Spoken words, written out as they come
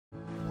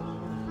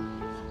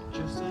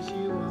just as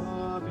you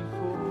are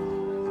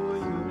before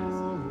your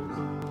God.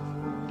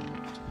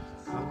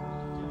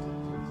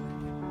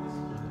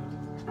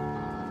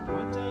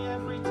 One day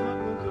every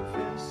tongue will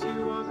confess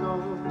you are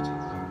God.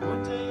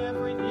 One day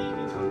every knee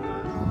will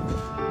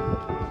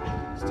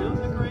bow. Still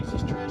the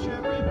greatest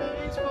treasure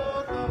remains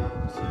for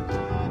those who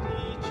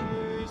gladly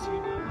choose you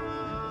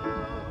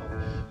now.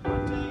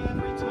 One day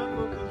every tongue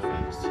will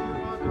confess you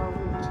are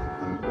God.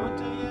 One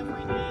day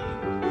every knee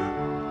will bow.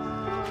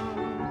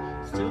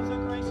 Still the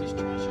greatest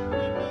treasure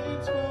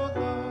remains for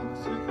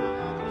those who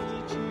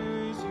gladly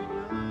choose you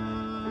now.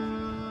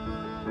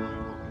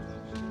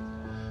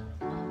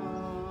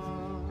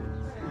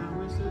 Now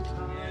is the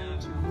time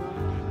to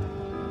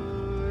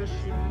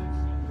worship.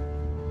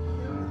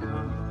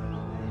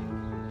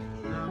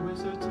 Now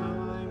is the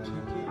time to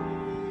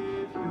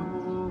give your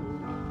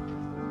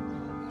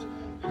heart.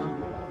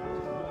 Come,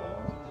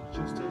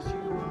 just as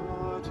you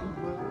are to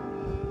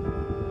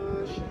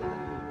worship.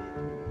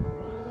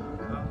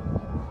 Come,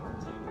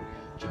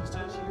 just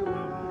as you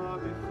are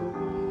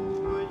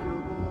before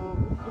your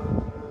God.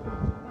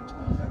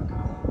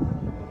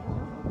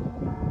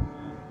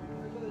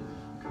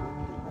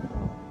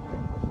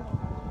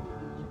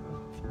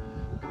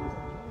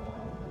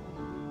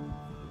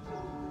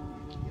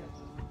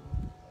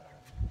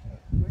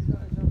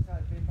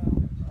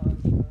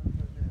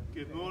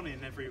 Good morning,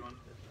 everyone.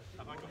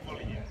 Have I got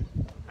volume?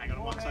 Hang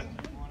on one second.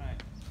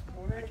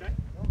 Okay.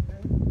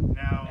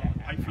 Now,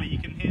 hopefully you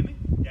can hear me.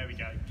 There we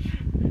go.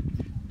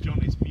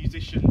 John is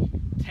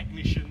musician,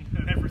 technician,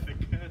 and everything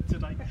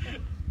today.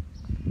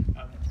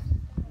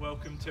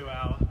 Welcome to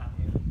our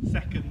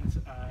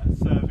second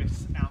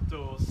service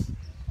outdoors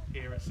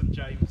here at St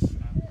James.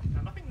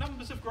 And I think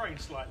numbers have grown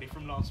slightly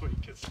from last week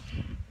because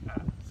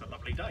it's a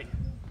lovely day.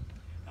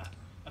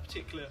 A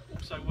particular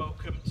also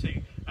welcome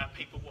to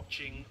people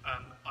watching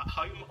at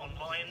home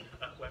online,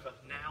 whether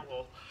now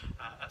or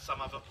at some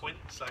other point.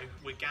 So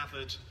we're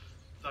gathered,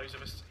 those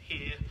of us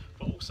here,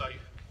 but also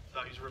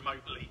those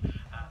remotely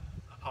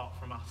apart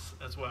from us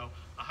as well.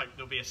 I hope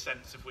there'll be a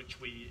sense of which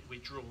we're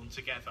drawn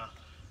together.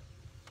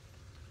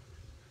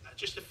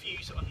 Just a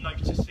few sort of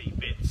noticey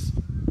bits.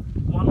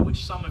 One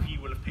which some of you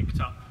will have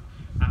picked up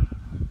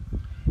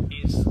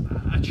is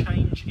a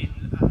change in,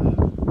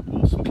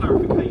 or some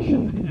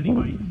clarification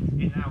anyway,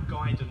 in our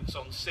guidance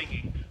on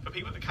singing. For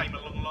people that came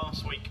along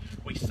last week,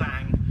 we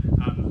sang,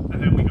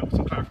 and then we got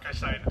some clarification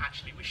saying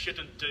actually we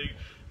shouldn't do.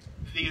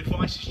 The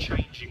advice is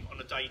changing on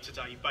a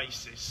day-to-day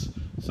basis,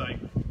 so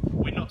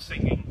we're not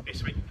singing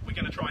this week. We're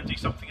going to try and do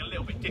something a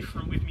little bit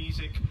different with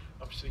music.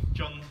 Obviously,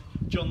 John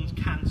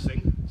can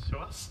sing to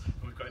us, and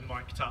we've got him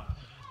mic'd up.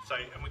 So,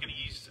 and we're going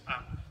to use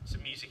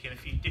some music in a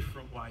few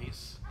different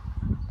ways.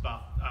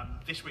 But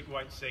this week we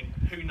won't sing.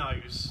 Who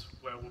knows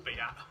where we'll be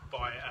at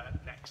by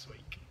next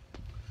week.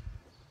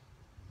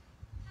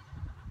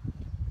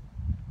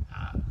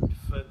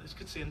 As you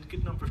can see, a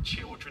good number of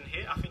children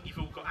here. I think you've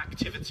all got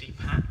activity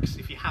packs.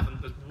 If you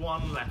haven't, there's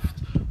one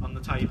left on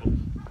the table.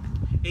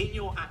 In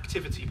your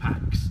activity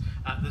packs,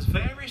 there's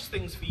various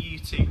things for you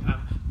to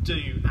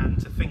do and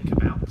to think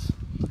about.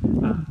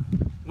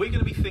 We're going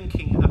to be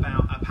thinking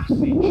about a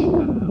passage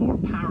or a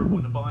parable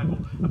in the Bible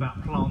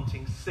about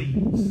planting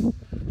seeds.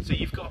 So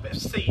you've got a bit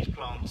of seed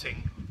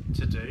planting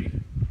to do.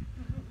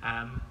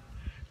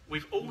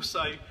 We've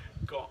also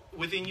got,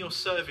 within your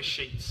service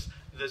sheets,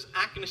 there's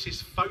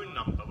Agnes's phone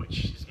number,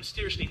 which is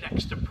mysteriously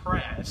next to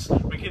prayers.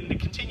 We're going to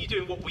continue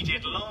doing what we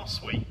did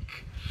last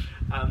week,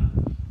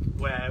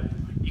 where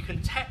you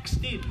can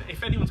text in,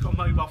 if anyone's got a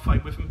mobile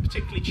phone with them,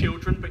 particularly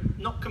children, but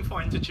not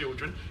confined to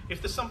children.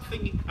 If there's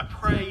something, a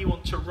prayer you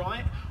want to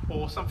write,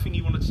 or something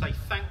you want to say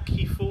thank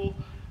you for,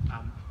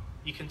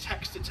 you can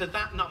text it to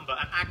that number,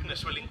 and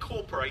Agnes will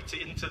incorporate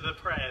it into the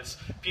prayers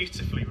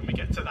beautifully when we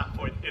get to that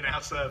point in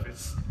our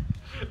service.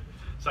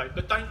 So,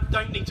 but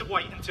don't need to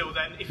wait until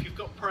then. If you've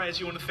got prayers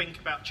you want to think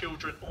about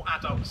children or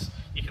adults,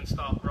 you can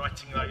start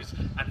writing those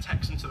and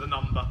text them to the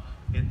number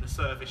in the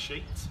service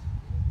sheet.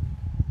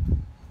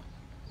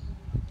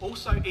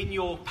 Also in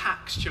your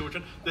packs,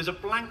 children, there's a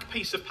blank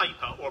piece of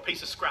paper, or a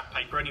piece of scrap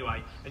paper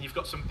anyway, and you've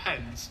got some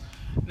pens.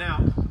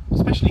 Now,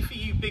 especially for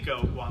you bigger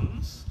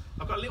ones,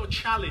 I've got a little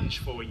challenge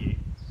for you.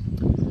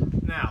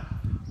 Now,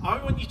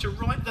 I want you to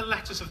write the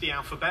letters of the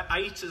alphabet,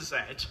 A to Z,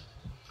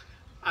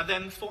 and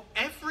then for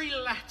every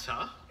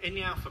letter in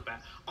the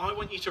alphabet, I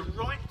want you to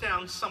write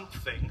down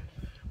something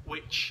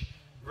which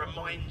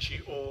reminds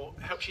you or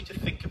helps you to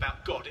think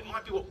about God. It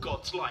might be what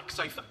God's like.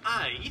 So for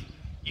A,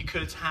 you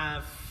could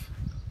have,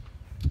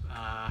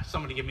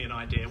 somebody give me an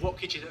idea. What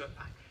could you do?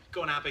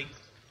 Go on, Abby.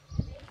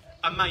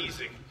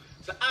 Amazing.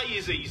 So A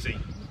is easy.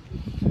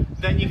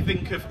 Then you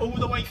think of all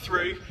the way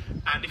through,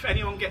 and if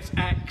anyone gets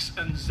X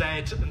and Z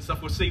and stuff,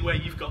 we'll see where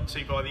you've got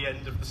to by the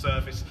end of the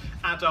service.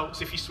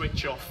 Adults, if you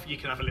switch off, you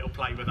can have a little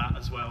play with that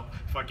as well,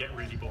 if I get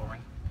really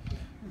boring.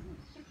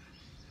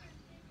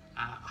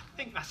 I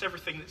think that's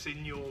everything that's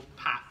in your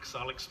packs.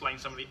 I'll explain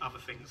some of the other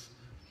things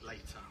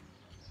later.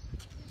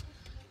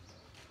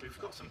 We've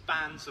got some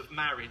banns of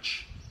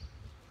marriage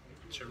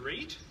to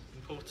read,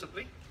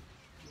 importantly.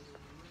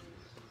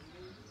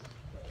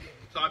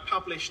 So I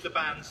published the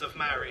banns of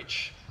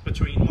marriage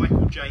between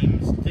Michael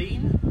James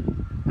Dean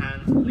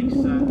and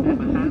Lisa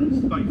Emma Hands,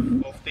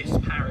 both of this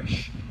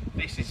parish.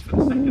 This is for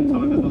the second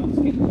time of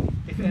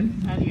asking if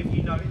any of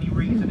you know any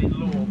reason in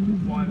law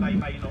why they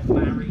may not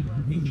marry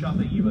each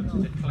other. You are to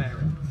declare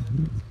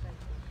it.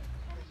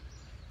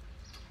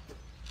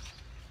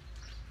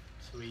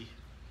 So we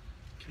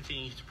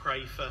continue to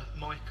pray for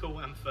Michael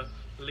and for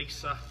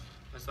Lisa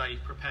as they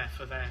prepare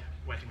for their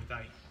wedding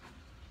day.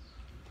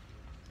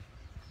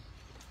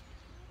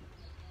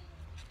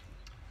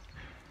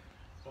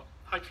 Well,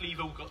 hopefully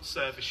you've all got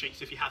service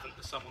sheets. If you haven't,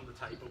 there's some on the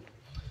table.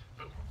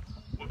 But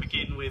we'll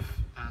begin with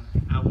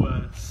our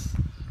words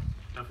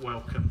of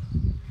welcome.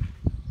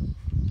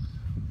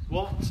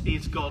 What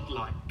is God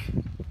like?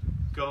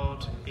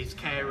 God is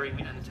caring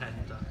and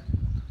tender.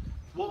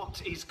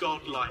 What is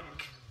God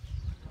like?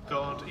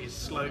 God is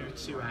slow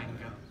to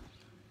anger.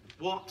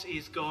 What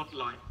is God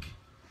like?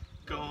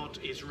 God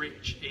is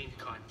rich in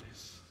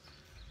kindness.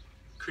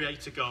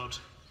 Creator God,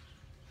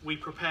 we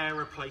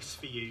prepare a place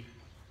for you.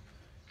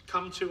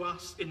 Come to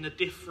us in the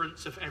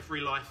difference of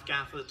every life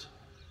gathered.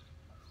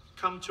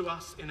 Come to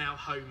us in our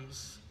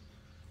homes.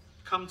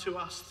 Come to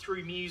us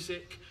through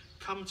music.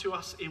 Come to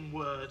us in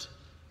word.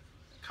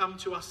 Come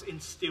to us in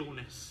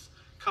stillness.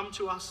 Come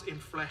to us in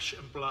flesh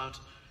and blood.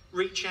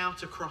 Reach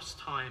out across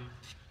time.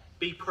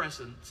 Be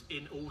present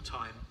in all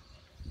time.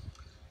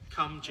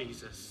 Come,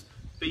 Jesus,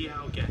 be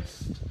our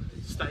guest.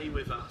 Stay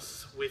with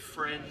us, with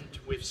friend,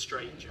 with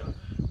stranger,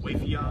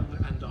 with young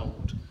and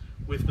old,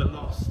 with the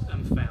lost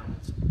and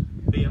found.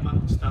 Be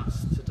amongst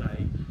us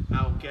today,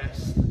 our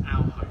guest,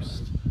 our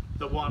host,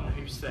 the one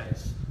who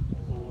says,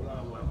 all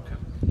are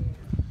welcome.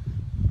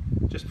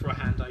 Just for a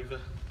handover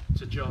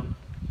to John.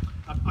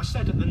 I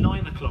said at the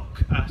 9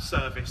 o'clock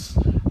service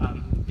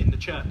in the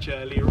church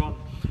earlier on,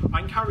 I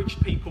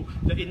encouraged people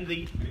that in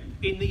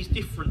these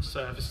different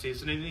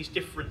services and in these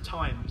different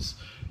times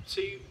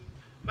to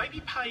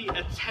maybe pay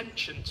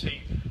attention to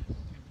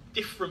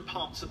different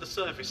parts of the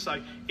service.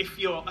 So if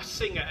you're a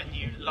singer and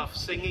you love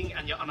singing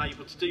and you're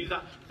unable to do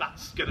that,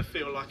 that's going to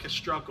feel like a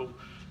struggle.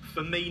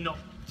 For me, not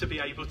to be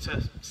able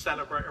to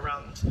celebrate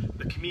around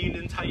the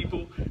communion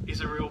table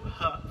is a real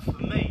hurt for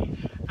me.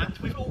 And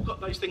we've all got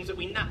those things that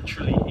we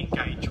naturally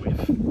engage with.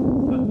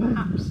 But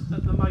perhaps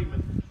at the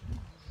moment,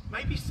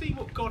 maybe see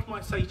what God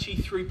might say to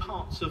you through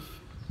parts of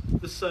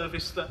the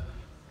service that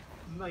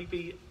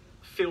maybe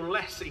feel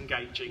less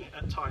engaging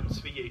at times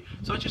for you.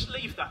 So I just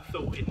leave that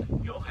thought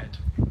in your head.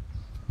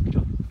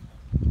 John.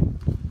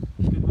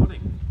 Good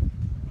morning.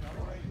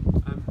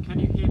 Can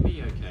you hear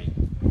me okay?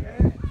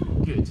 Yeah.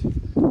 Good.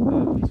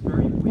 It's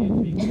very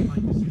weird being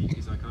behind the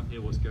speakers. I can't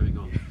hear what's going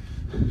on.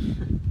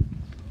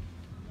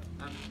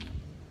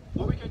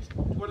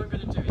 What I'm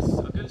going to do is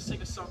I'm going to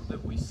sing a song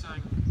that we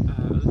sang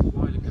a little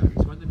while ago.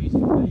 It's When the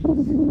Music Fades,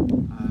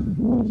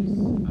 which is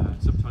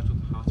subtitled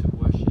The Heart of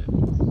Worship.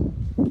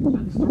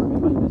 And the story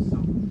behind this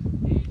song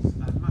is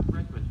Matt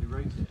Redman, who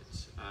wrote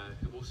it,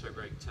 who also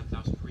wrote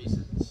 10,000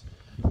 Reasons.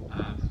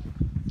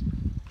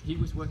 He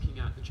was working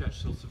at the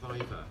Church Soul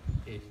Survivor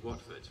in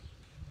Watford.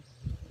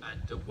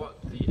 And what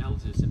the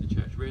elders in the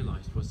church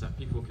realised was that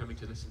people were coming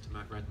to listen to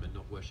Matt Redman,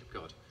 not worship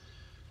God.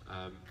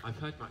 I've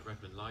heard Matt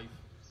Redman live.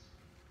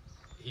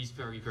 He's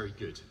very, very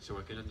good, so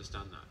I can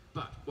understand that.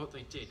 But what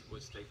they did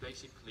was they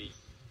basically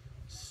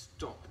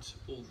stopped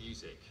all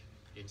music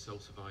in Soul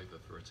Survivor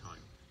for a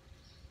time.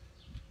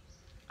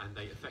 And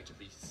they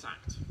effectively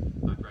sacked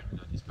Matt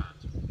Redman and his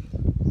band.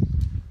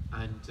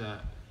 And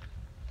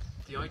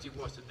the idea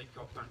was that they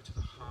got back to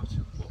the heart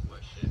of what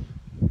worship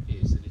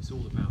is, and it's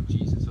all about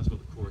Jesus. That's what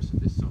the chorus of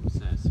this song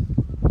says.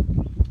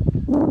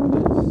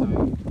 And so,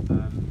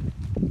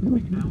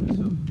 coming out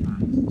of that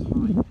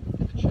time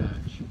in the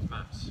church,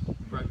 Matt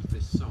wrote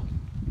this song.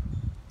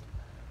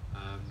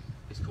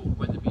 It's called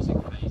When the Music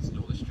Fades and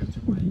All is Stripped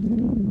Away,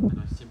 and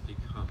I simply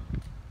come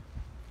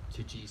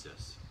to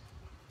Jesus.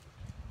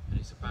 And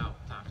it's about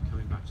that,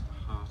 coming back to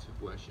the heart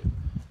of worship.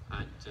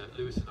 And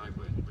Lewis and I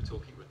were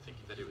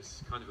thinking that it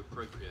was kind of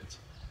appropriate,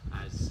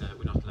 as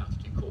we're not allowed to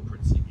do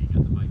corporate singing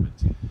at the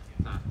moment,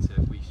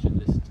 that we should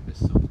listen to this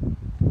song.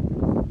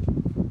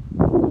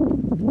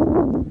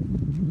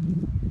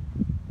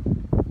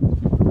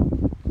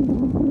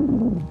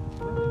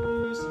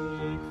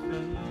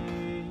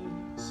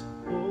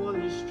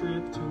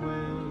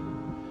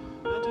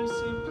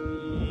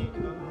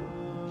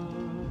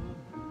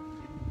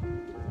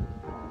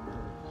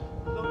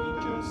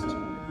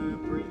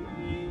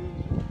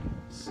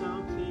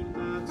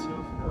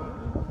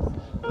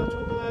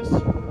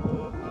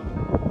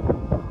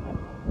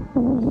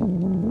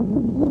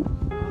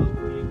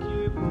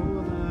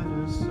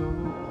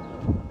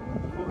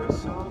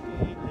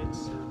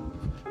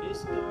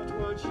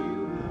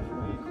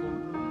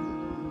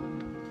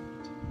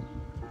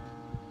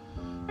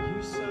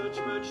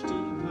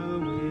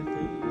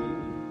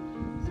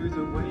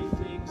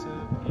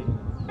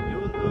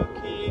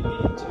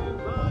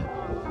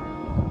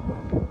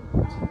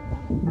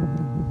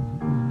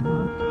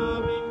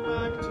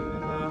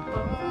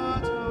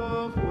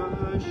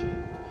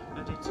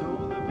 And it's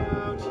all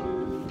about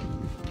you.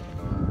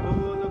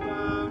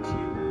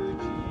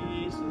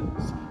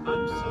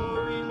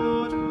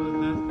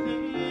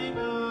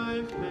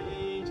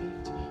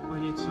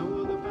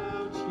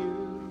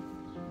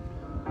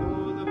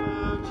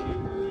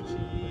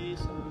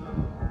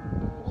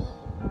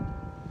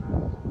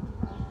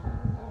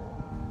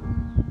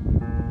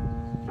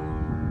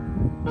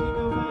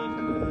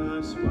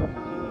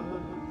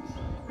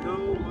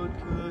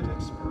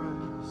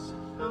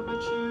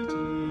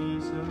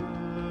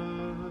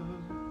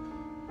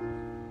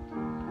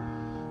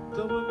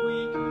 Though I'm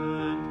weak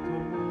and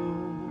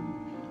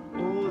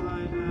poor, all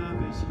I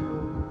have is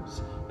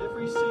yours,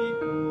 every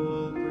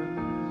single breath.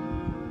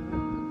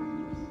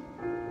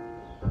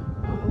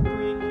 I'll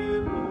bring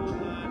you more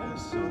than a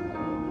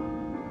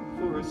song,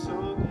 for a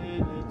song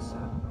in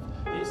itself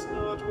is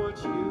not what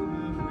you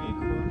have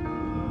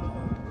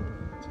required.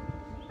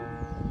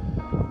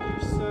 You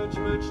search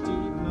much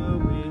deeper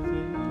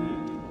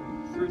within,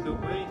 through the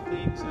way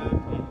things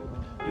appear.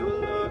 You're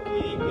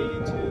looking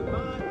into my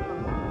heart.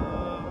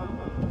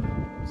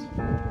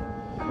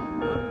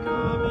 I'm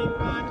coming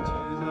back to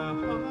the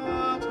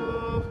heart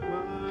of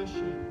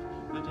worship,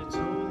 and it's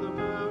all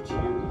about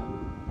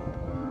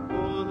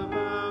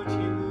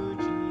you,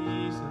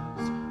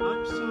 Jesus.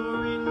 I'm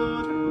sorry,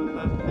 Lord, for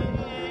the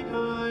thing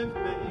I've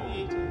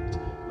made it,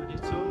 when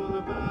it's all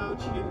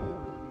about you,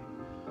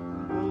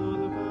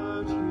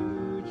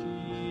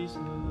 Jesus.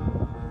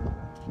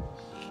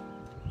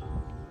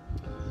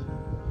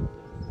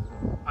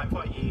 I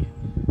invite you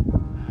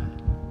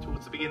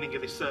towards the beginning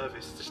of this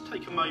service, just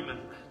take a moment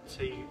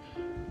to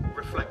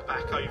reflect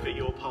back over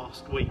your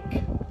past week.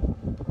 I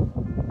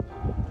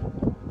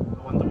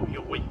wonder what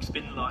your week's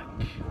been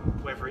like,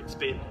 whether it's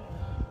been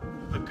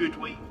a good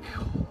week,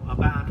 a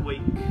bad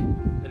week,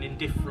 an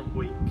indifferent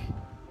week.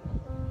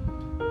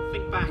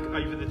 Think back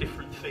over the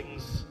different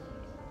things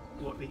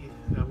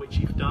which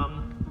you've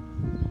done,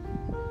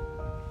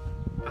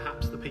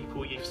 perhaps the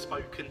people you've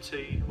spoken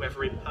to,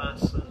 whether in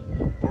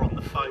person or on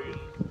the phone,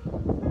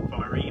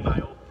 via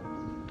email.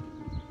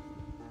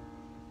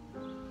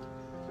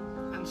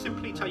 And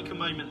simply take a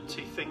moment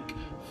to think,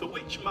 for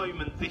which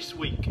moment this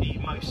week are you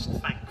most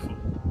thankful?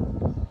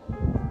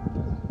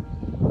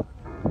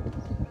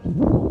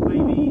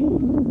 Maybe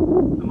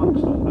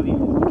amongst all of the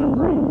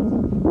ordinary,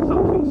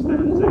 something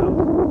stands out,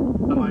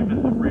 a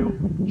moment of real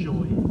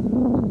joy.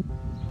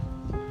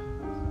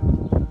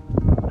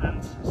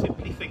 And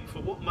simply think,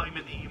 for what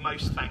moment are you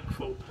most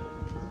thankful?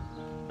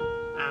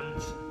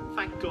 And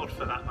thank God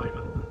for that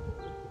moment.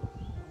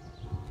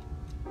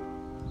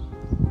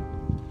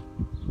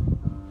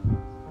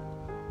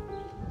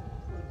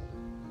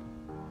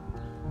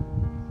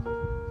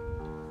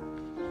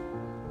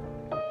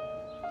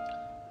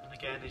 And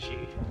again, as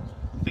you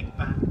think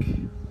back,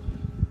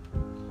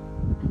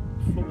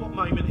 for what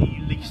moment are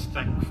you least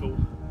thankful?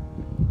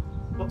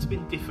 What's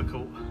been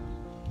difficult?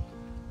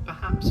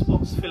 Perhaps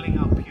what's filling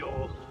up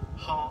your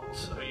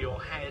heart or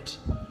your head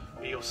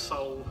or your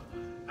soul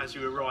as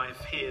you arrive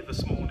here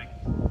this morning?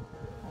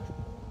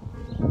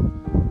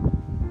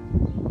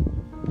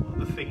 What are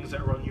the things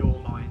that are on your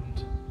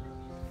mind?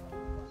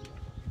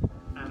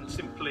 And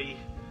simply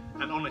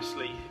and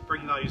honestly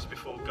bring those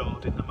before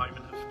God in the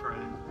moment of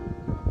prayer.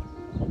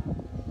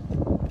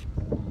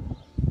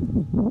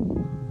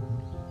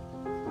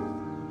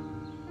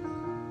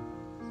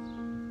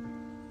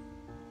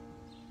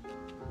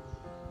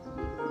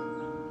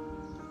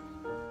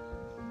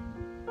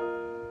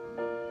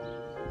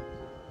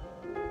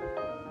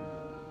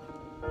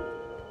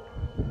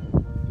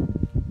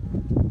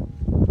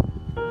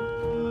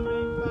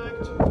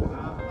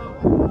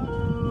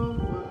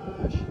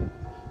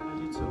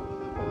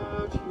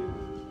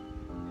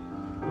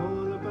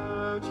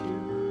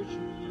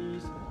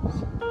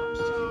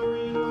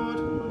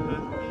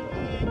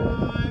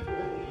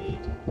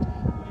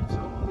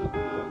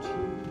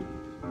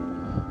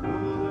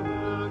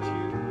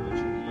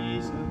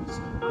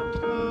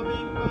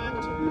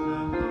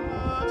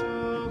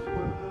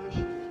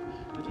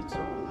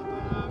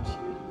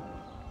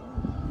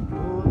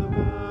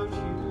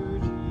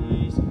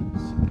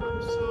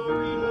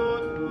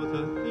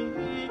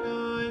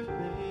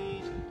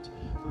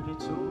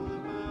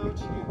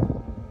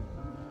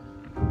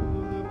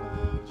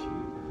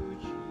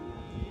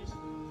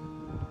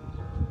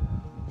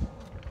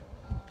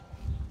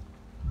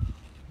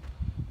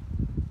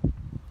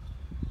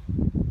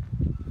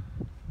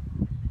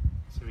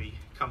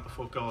 Come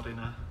before God in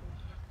a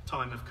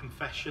time of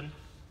confession.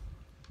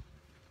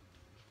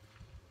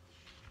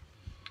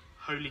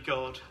 Holy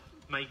God,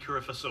 maker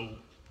of us all,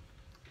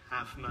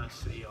 have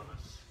mercy on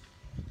us.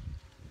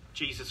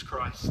 Jesus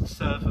Christ,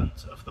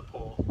 servant of the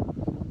poor,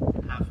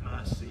 have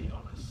mercy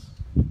on us.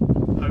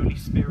 Holy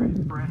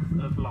Spirit, breath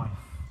of life,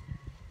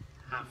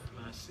 have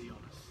mercy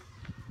on us.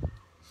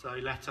 So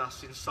let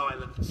us in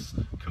silence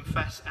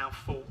confess our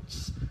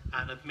faults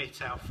and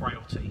admit our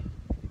frailty.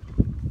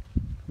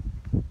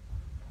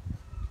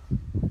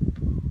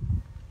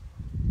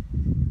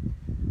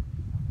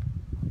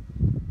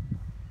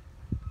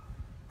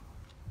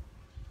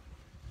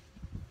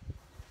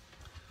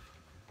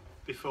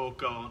 Before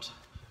God,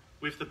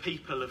 with the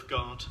people of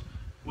God,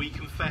 we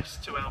confess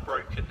to our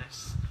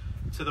brokenness,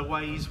 to the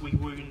ways we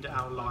wound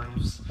our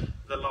lives,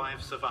 the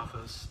lives of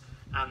others,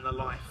 and the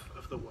life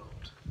of the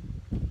world.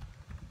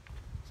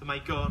 So may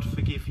God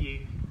forgive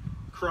you,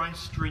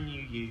 Christ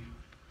renew you,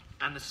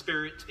 and the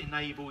Spirit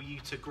enable you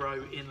to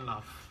grow in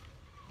love.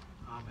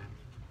 Amen.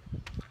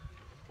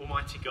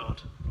 Almighty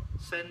God,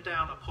 send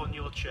down upon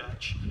your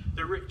church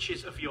the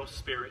riches of your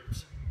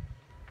Spirit,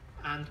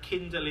 and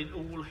kindle in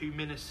all who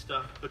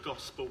minister the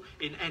gospel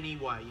in any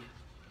way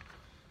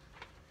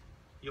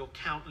your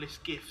countless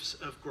gifts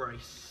of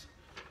grace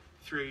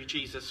through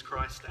Jesus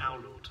Christ our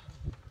Lord.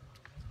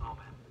 Amen.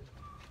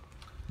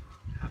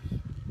 Have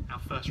our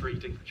first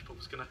reading, which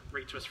Paul's going to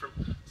read to us from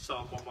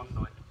Psalm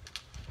 119.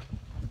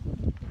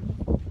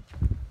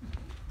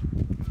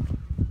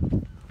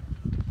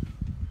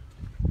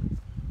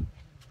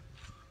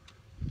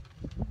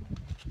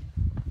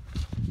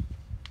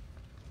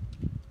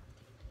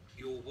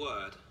 Your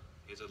word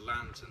is a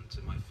lantern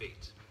to my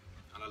feet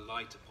and a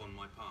light upon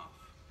my path.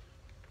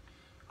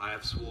 I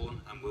have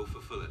sworn and will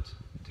fulfill it,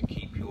 to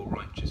keep your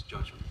righteous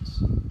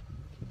judgments.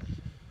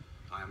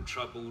 I am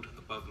troubled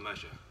above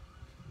measure.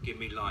 Give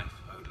me life,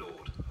 O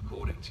Lord,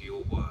 according to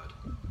your word.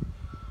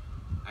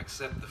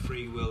 Accept the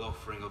free will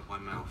offering of my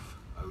mouth,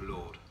 O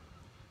Lord,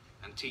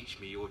 and teach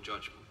me your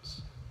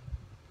judgments.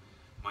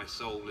 My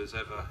soul is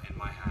ever in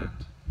my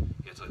hand,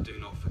 yet I do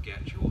not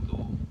forget your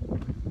law.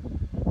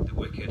 The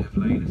wicked have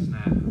laid a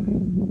snare for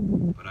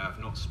me, but I have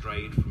not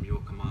strayed from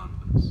your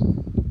commandments.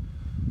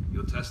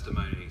 Your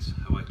testimonies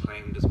have I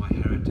claimed as my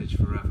heritage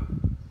forever,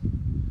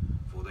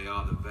 for they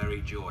are the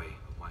very joy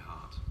of my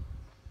heart.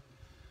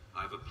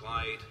 I have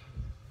applied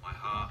my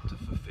heart to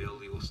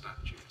fulfill your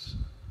statutes,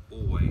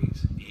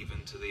 always,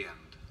 even to the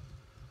end.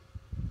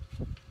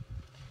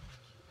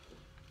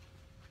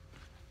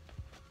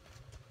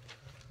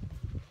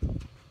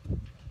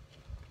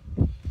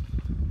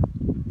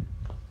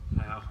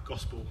 Our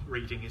Gospel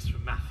reading is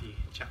from Matthew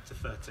chapter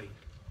 13.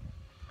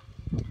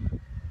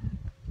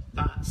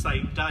 That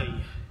same day,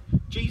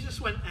 Jesus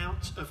went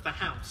out of the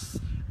house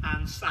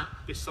and sat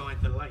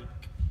beside the lake.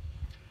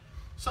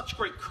 Such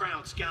great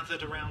crowds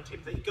gathered around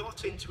him that he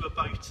got into a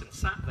boat and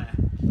sat there,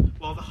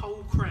 while the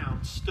whole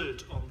crowd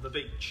stood on the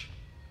beach.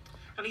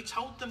 And he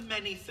told them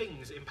many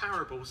things in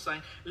parables,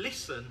 saying,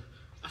 "Listen,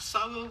 a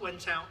sower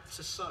went out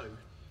to sow.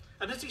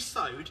 And as he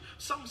sowed,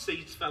 some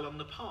seeds fell on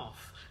the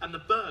path, and the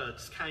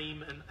birds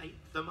came and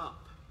ate them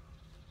up.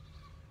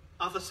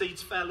 Other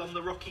seeds fell on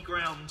the rocky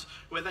ground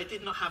where they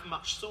did not have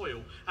much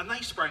soil, and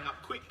they sprang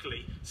up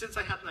quickly, since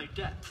they had no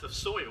depth of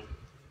soil.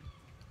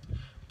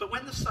 But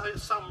when the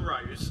sun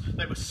rose,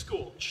 they were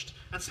scorched,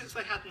 and since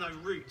they had no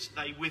root,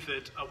 they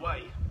withered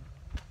away.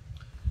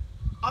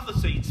 Other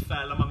seeds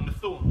fell among the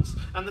thorns,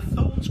 and the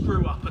thorns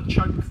grew up and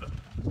choked them.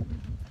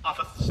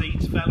 Other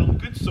seeds fell on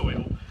good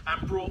soil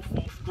and brought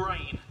forth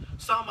grain,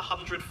 some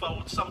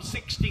 100-fold, some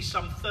 60,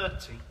 some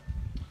 30.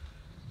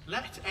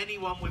 Let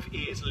anyone with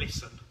ears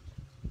listen.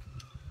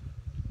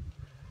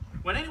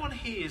 When anyone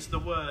hears the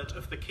word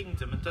of the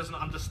kingdom and does not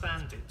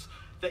understand it,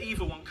 the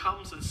evil one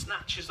comes and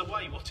snatches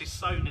away what is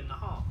sown in the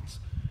heart.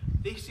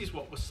 This is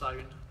what was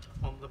sown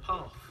on the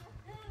path.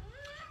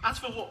 As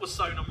for what was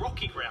sown on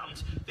rocky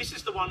ground, this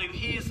is the one who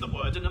hears the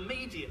word and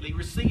immediately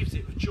receives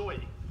it with joy.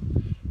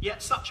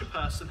 Yet such a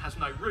person has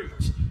no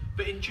root,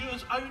 but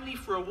endures only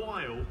for a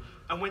while,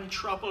 and when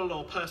trouble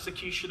or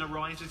persecution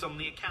arises on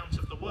the account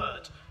of the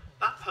word,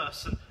 that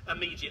person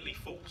immediately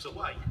falls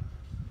away.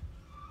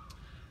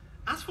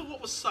 As for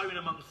what was sown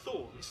among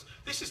thorns,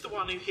 this is the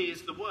one who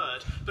hears the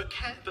word, but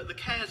the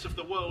cares of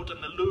the world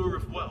and the lure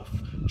of wealth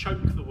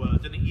choke the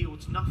word, and it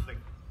yields nothing.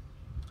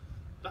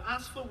 But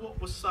as for what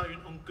was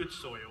sown on good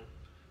soil,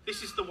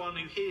 this is the one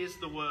who hears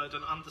the word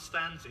and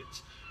understands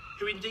it,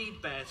 who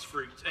indeed bears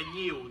fruit and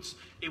yields,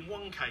 in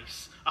one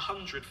case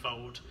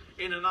 100-fold,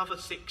 in another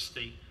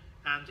 60,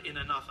 and in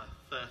another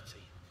 30.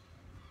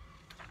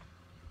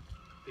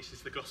 This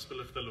is the gospel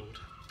of the Lord.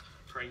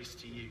 Praise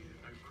to you,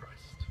 O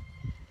Christ.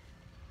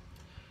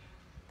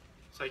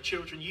 So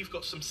children, you've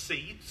got some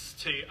seeds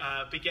to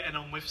be getting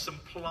on with, some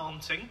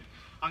planting.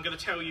 I'm going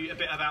to tell you a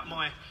bit about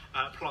my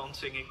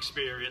planting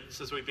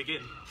experience as we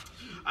begin.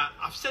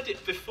 I've said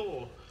it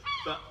before,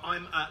 but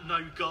I'm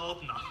no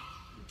gardener.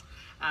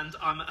 And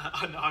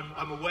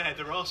I'm aware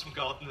there are some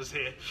gardeners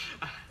here.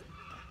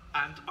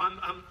 And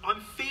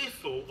I'm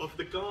fearful of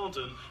the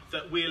garden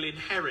that we'll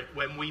inherit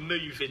when we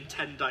move in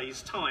 10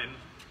 days' time.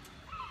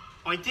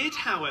 I did,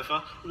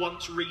 however,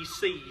 once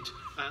reseed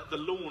the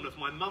lawn of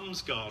my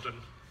mum's garden.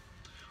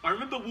 I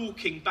remember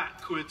walking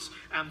backwards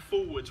and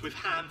forwards with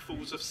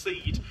handfuls of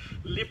seed,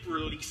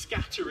 liberally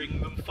scattering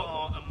them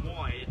far and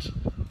wide,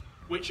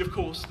 which of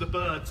course the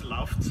birds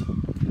loved,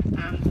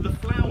 and the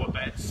flower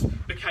beds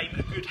became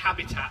a good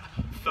habitat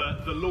for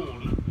the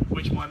lawn,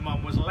 which my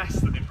mum was less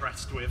than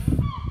impressed with.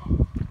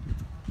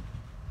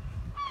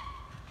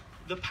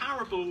 The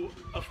parable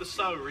of the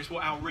sower is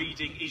what our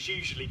reading is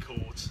usually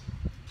called,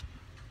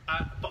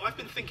 but I've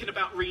been thinking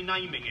about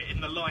renaming it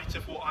in the light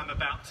of what I'm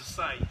about to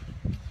say.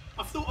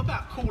 I've thought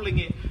about calling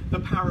it the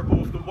parable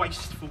of the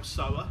wasteful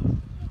sower,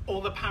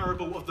 or the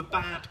parable of the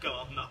bad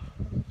gardener.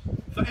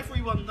 For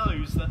everyone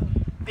knows that,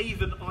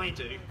 even I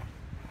do,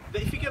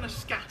 that if you're going to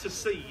scatter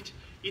seed,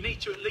 you need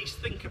to at least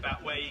think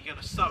about where you're going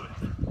to sow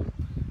it.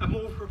 And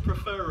more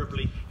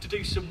preferably, to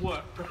do some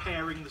work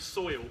preparing the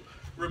soil,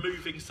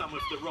 removing some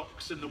of the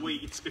rocks and the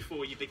weeds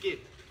before you begin.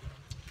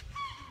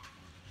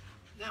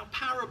 Now,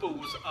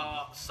 parables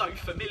are so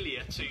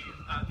familiar to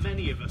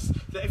many of us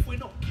that if we're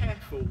not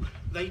careful,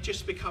 they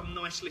just become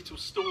nice little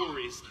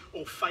stories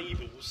or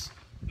fables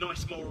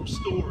nice moral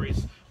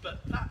stories, but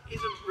that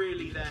isn't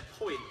really their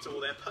point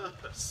or their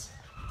purpose.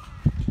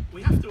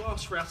 We have to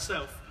ask for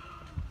ourselves,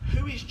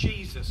 who is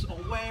Jesus, or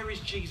where is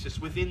Jesus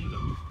within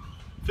them?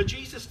 For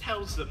Jesus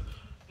tells them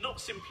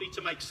not simply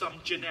to make some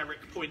generic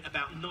point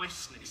about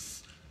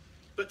niceness,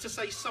 but to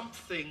say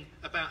something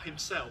about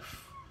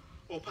himself,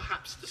 or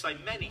perhaps to say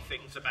many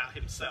things about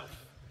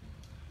himself.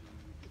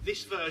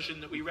 This version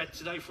that we read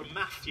today from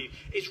Matthew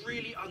is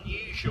really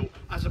unusual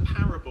as a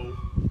parable,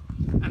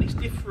 and it's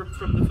different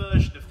from the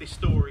version of this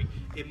story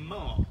in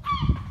Mark,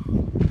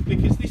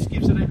 because this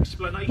gives an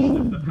explanation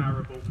of the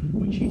parable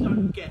which you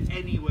don't get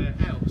anywhere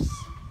else.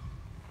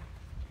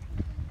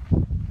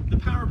 The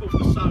parable of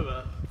the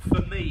sower,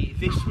 for me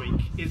this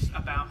week, is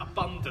about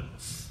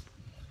abundance.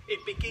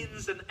 It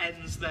begins and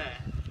ends there.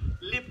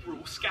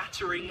 Liberal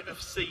scattering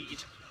of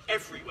seed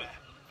everywhere.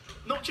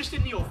 Not just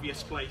in the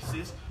obvious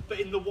places, but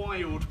in the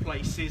wild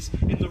places,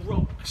 in the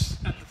rocks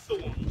and the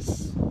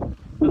thorns.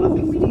 And I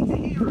think we need to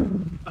hear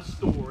a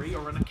story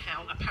or an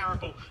account, a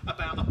parable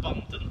about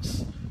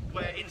abundance,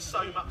 where in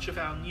so much of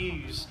our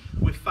news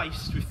we're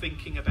faced with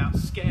thinking about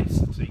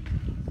scarcity.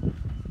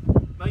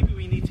 Maybe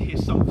we need to hear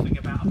something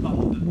about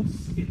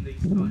abundance in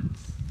these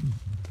times.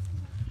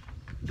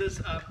 There's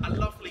a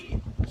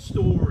lovely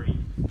story,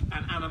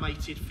 an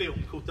animated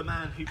film called The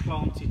Man Who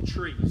Planted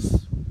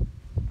Trees.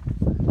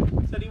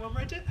 Has anyone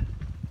read it?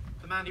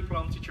 The Man Who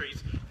Planted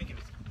Trees. I think it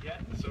was, yeah,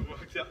 so it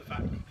works out the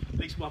fact at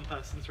least one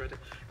person's read it.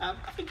 I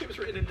think it was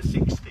written in the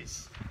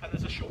 60s, and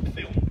there's a short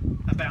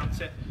film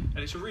about it, and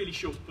it's a really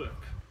short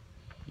book.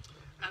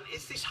 And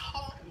it's this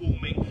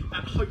heartwarming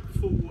and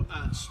hopeful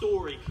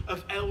story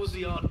of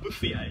Elziard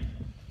Bouffier.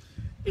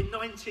 In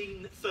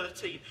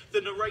 1913,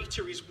 the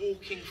narrator is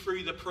walking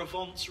through the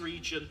Provence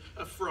region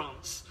of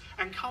France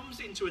and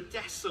comes into a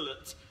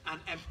desolate and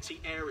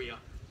empty area.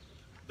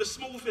 The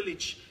small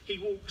village he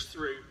walks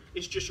through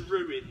is just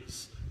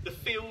ruins. The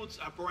fields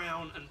are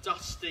brown and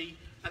dusty,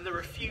 and there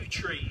are few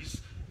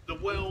trees. The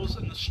wells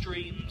and the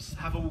streams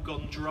have all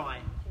gone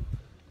dry.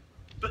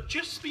 But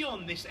just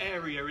beyond this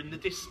area in the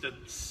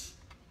distance,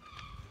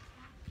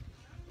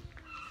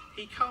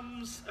 he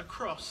comes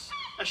across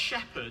a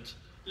shepherd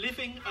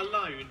living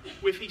alone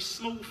with his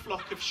small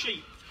flock of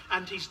sheep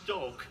and his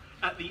dog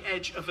at the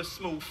edge of a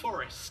small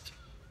forest.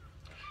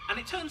 And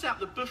it turns out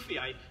that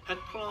Bouffier had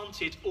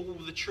planted all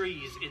the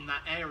trees in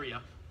that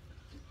area.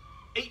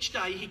 Each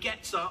day he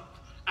gets up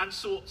and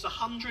sorts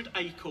 100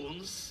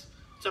 acorns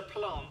to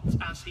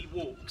plant as he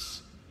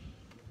walks.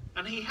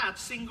 And he had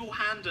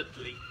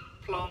single-handedly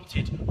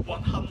planted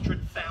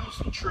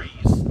 100,000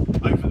 trees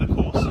over the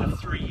course of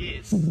 3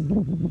 years.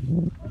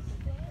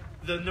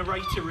 The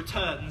narrator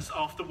returns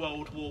after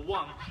World War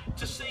I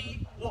to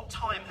see what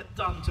time had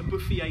done to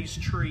Bouffier's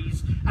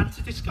trees and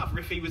to discover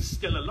if he was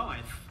still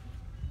alive.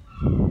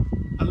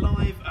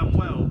 Alive and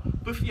well,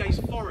 Bouffier's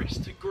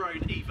forest had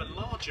grown even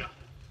larger.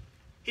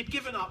 He'd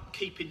given up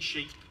keeping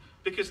sheep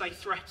because they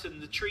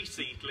threatened the tree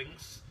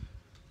seedlings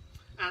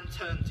and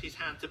turned his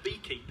hand to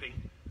beekeeping,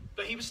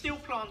 but he was still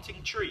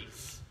planting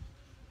trees.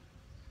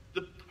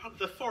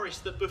 The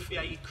forest that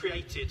Bouffier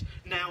created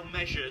now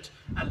measured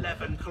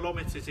 11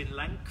 kilometres in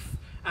length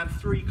and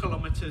 3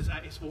 kilometres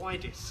at its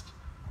widest.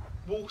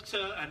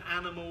 Water and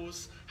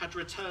animals had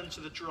returned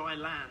to the dry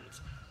land,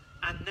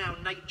 and now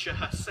nature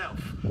herself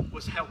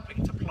was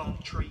helping to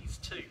plant trees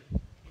too.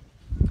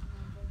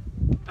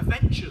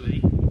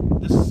 Eventually,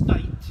 the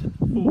state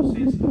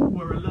forces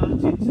were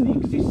alerted to the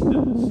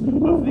existence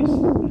of this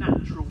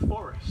natural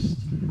forest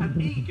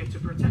and eager to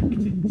protect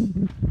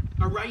it.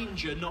 A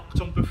ranger knocked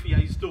on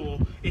Bouffier's door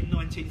in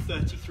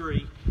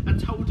 1933 and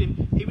told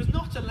him he was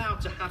not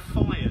allowed to have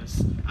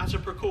fires as a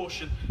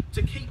precaution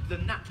to keep the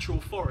natural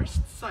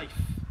forest safe.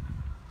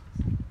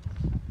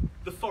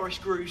 The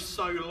forest grew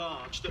so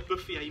large that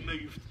Bouffier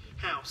moved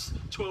house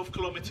 12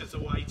 kilometres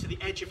away to the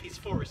edge of his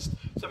forest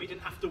so he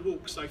didn't have to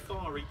walk so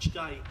far each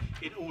day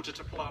in order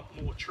to plant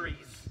more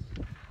trees.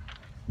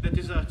 The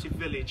deserted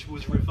village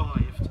was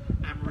revived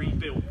and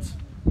rebuilt.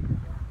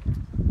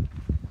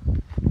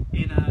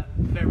 In a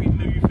very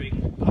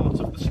moving part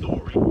of the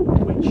story,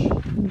 which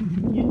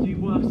you'd do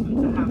worse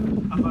than to have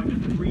a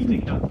moment of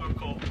reading that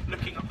book or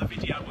looking up the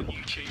video on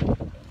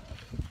YouTube.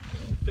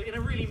 But in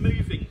a really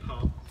moving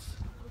part,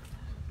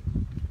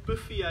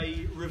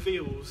 Bouffier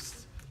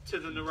reveals to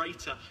the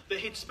narrator that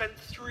he'd spent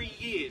 3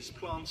 years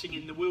planting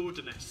in the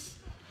wilderness.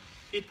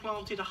 He'd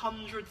planted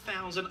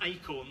 100,000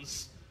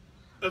 acorns.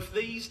 Of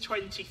these,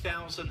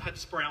 20,000 had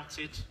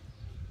sprouted,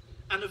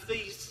 and of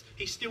these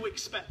he still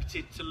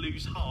expected to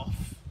lose half.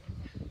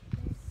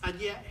 And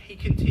yet he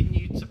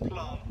continued to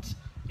plant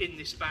in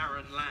this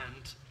barren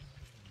land.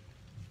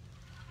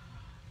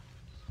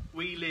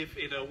 We live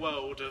in a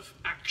world of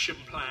action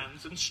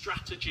plans and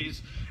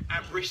strategies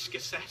and risk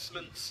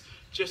assessments.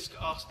 Just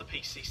ask the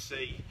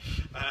PCC,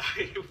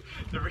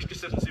 the risk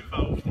assessments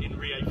involved in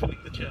reopening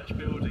the church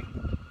building.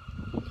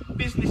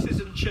 Businesses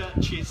and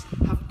churches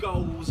have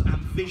goals and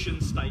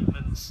vision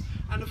statements,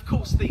 and of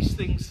course these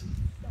things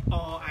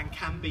are and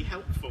can be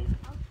helpful.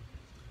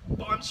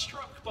 But I'm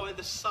struck by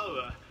the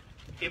sower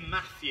in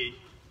Matthew,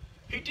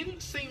 who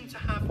didn't seem to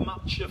have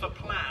much of a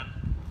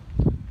plan.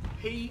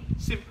 He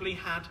simply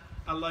had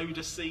a load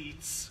of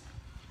seeds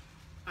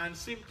and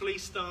simply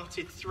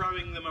started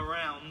throwing them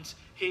around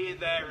here,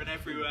 there and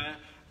everywhere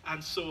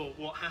and saw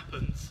what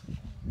happened.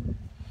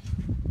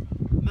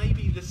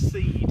 Maybe the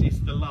seed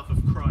is the love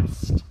of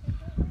Christ,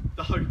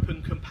 the hope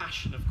and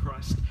compassion of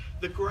Christ,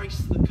 the grace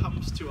that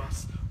comes to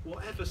us,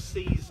 whatever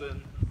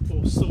season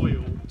or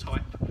soil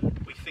type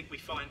we think we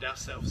find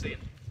ourselves in.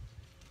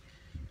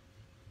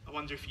 I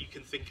wonder if you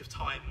can think of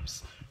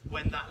times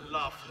when that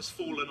love has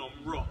fallen on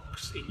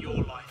rocks in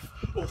your life,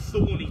 or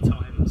thorny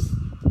times,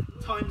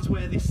 times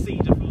where this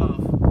seed of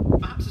love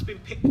perhaps has been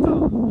picked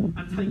up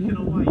and taken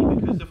away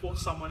because of what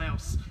someone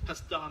else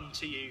has done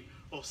to you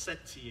or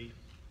said to you.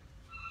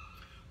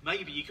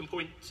 Maybe you can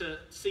point to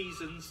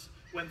seasons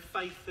when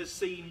faith has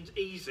seemed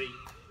easy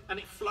and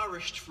it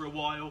flourished for a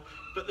while,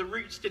 but the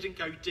roots didn't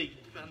go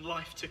deep and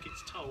life took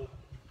its toll.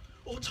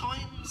 Or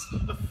times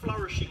of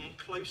flourishing and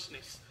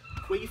closeness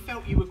where you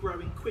felt you were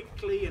growing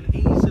quickly and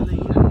easily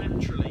and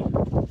naturally. I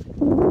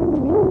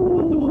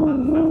wonder what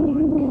that felt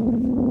like.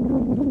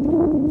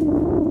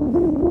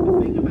 The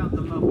thing about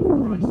the love of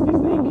Christ is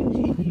that it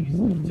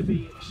continues to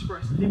be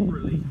expressed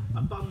liberally,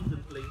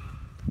 abundantly,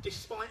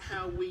 despite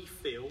how we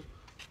feel,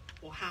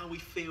 or how we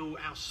feel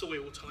our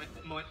soil type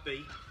might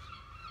be.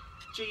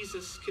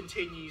 Jesus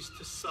continues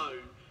to sow,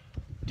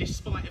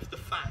 despite of the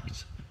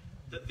fact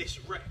that this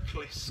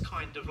reckless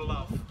kind of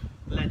love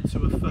led to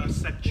a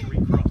first century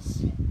cross.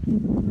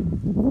 And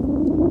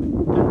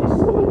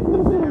despite of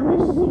the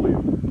various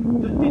soil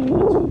that didn't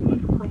at all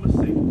look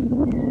promising,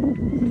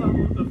 some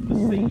of the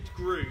seed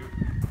grew,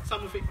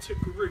 some of it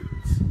took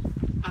root,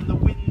 and the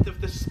wind of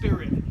the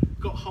Spirit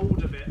got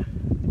hold of it,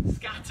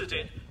 scattered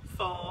it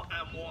far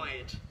and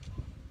wide,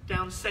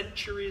 down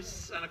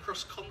centuries and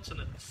across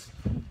continents,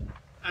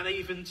 and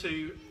even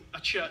to a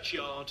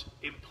churchyard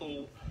in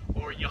Poole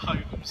or in your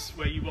homes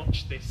where you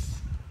watch this.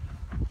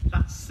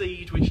 That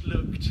seed which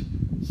looked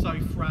so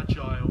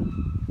fragile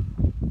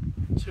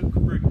took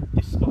root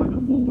despite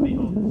of all the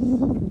odds.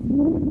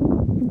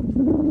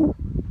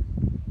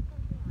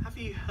 Have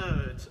you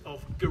heard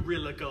of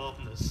guerrilla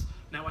gardeners?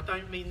 Now, I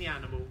don't mean the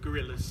animal,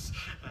 gorillas,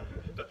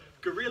 but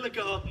guerrilla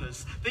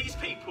gardeners. These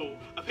people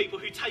are people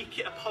who take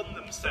it upon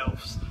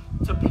themselves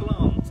to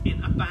plant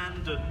in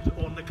abandoned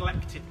or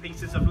neglected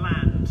pieces of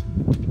land.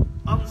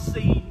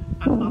 Unseen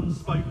and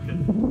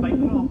unspoken, they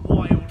plant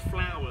wild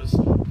flowers,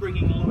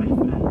 bringing life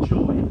and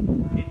joy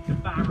into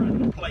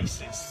barren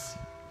places.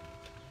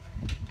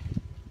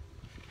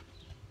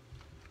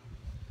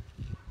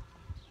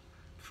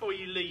 Before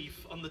you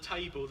leave, on the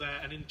table there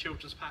and in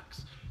children's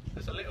packs,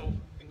 there's a little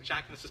thing which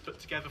Agnes has put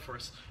together for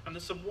us, and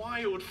there's some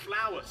wild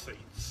flower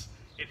seeds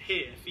in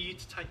here for you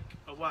to take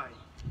away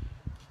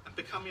and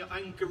become your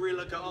own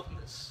guerrilla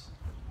gardeners.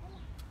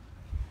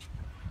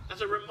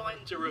 As a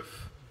reminder of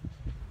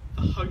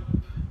the hope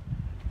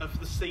of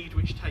the seed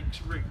which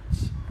takes root.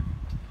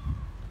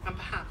 And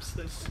perhaps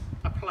there's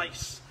a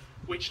place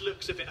which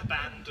looks a bit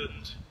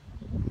abandoned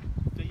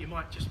that you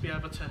might just be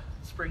able to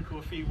sprinkle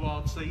a few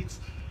wild seeds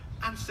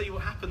and see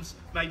what happens.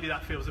 Maybe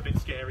that feels a bit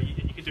scary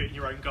and you can do it in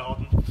your own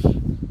garden.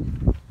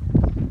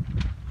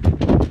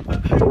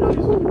 But who knows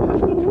what will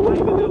happen?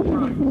 Maybe they'll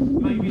grow,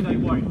 maybe they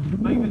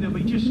won't. Maybe they'll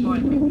be just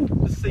like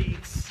the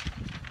seeds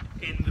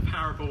in the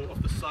parable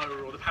of the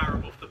sower or the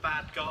parable of the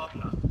bad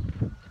gardener.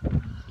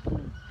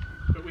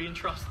 But we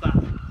entrust that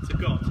to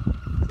God.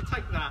 So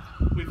take that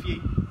with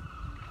you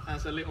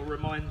as a little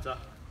reminder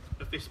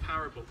of this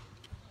parable.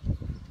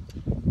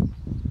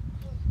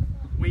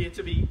 We are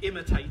to be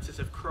imitators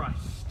of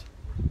Christ.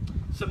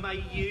 So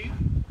may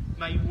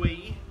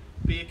we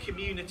be a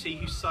community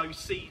who sow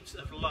seeds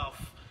of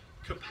love,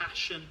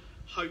 compassion,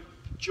 hope,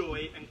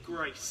 joy and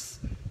grace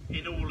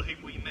in all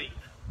whom we meet.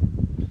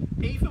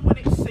 Even when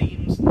it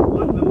seems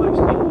like the most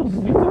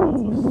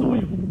inhospitable of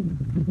soil,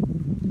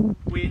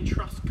 we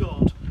entrust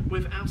God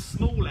with our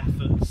small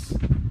efforts,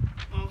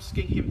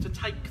 asking him to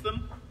take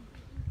them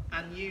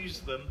and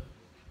use them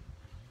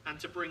and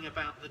to bring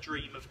about the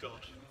dream of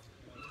God.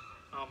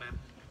 Amen.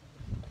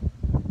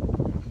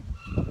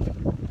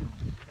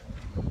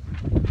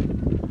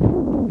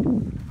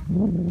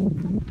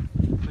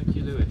 Thank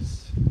you,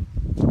 Lewis.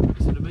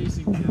 It's an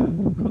amazing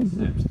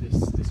concept,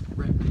 this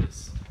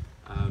reckless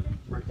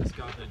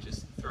gardener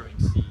just throwing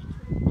seed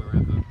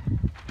wherever.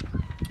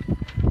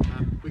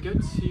 We're going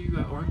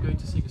to, or I'm going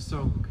to sing a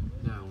song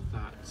now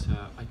that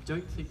I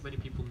don't think many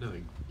people know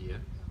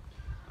here.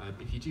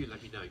 If you do,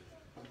 let me know.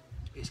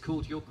 It's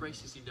called Your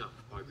Grace Is Enough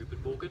by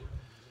Reuben Morgan.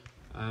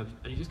 And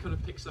he just kind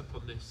of picks up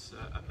on this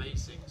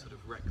amazing sort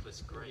of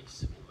reckless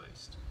grace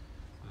almost.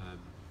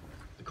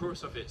 The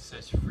chorus of it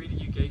says, freely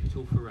you gave it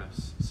all for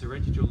us,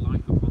 surrendered your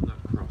life upon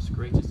that cross,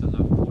 great is the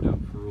love poured out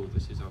for all,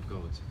 this is our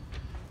God.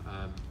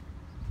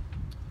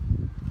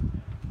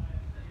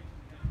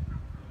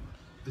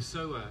 The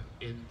sower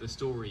in the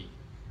story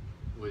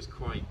was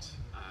quite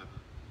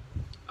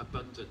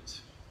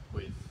abundant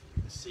with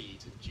the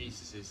seed, and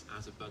Jesus is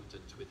as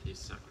abundant with his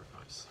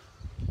sacrifice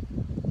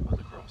on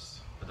the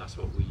cross. And that's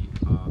what we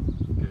are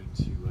going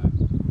to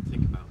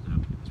think about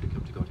now.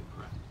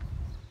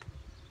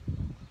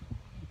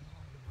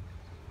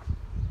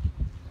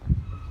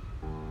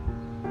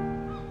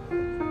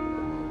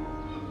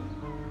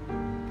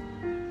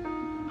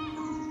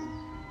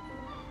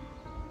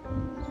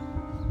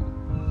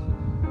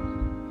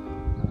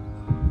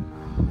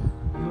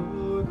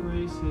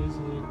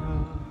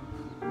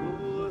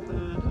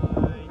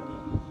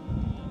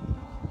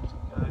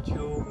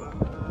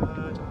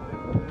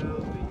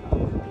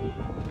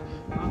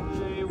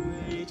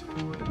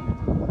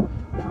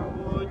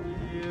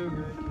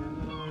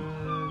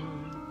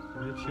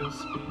 your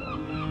Spirit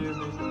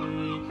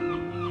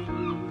make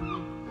me,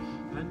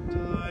 and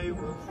I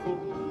will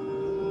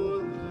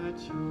fall at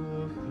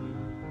your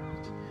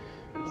feet.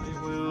 I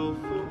will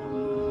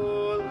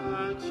fall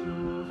at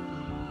your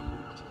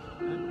feet,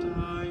 and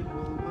I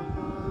will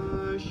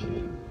worship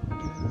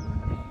you.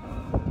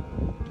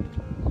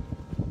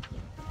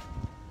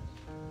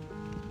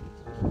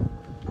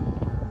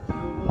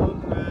 Your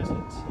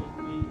presence in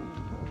me,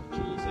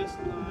 Jesus,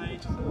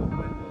 light the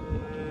way.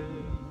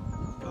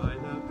 By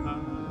the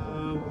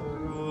power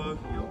of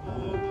your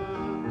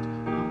word,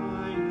 I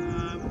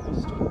am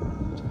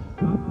restored.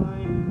 I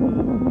am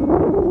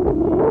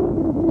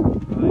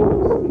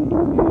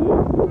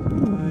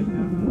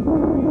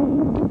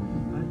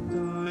and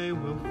I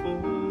will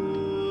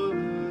fall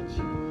at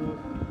your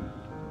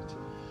feet.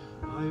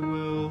 I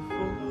will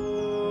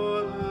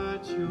fall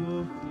at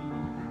your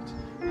feet,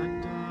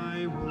 and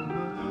I will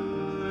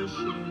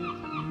worship you.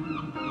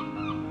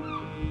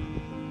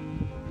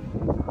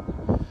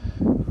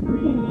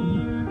 Freely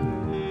you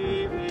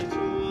gave it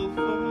all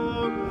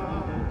for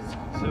us,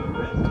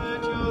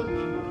 surrendered your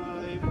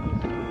life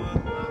upon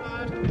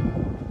that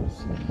cross.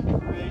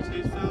 Great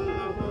is the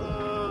love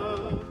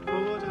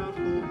poured out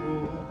for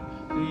all.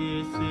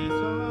 This is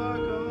our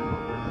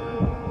God,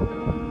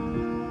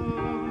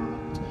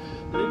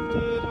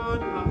 lifted on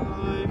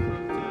high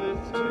from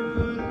death to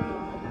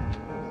life.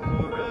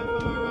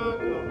 Forever our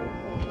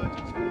God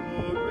is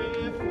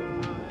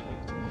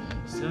glorified.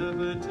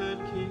 Servant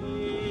and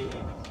King,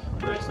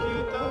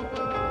 rescued the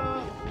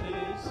world.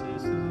 This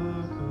is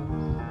our God.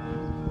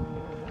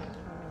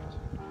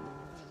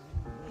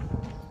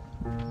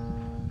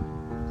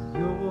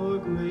 Your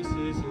grace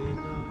is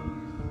enough,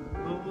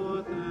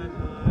 more than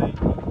I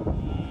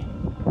need.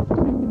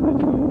 At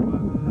your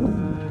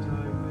word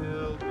I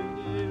will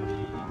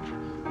believe.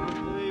 I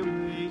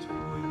wait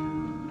for you.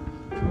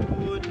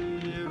 Draw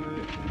near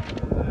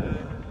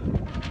again.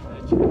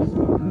 Let your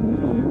Spirit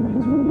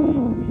make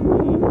me,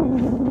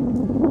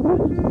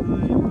 and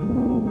I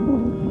will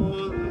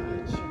fall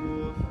at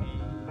your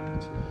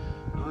feet.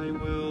 I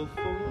will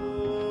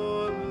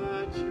fall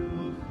at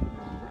your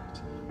feet,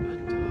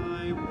 and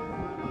I will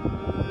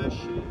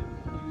worship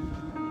you.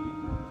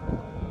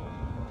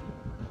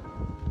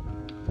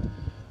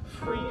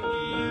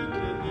 Freely you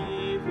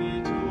gave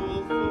it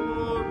all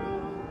for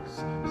us,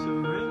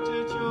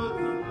 surrendered your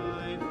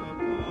life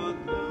upon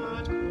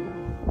that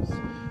cross.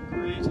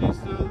 Great is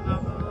the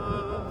love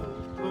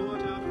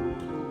poured out for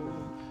all.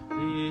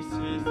 This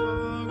is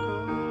our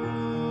God,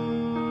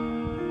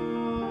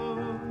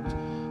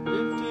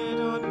 lifted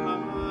on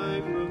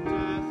high from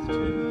death to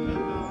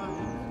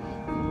life.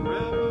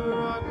 Forever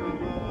our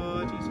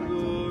God is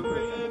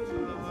glorified.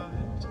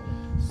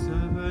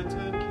 Servant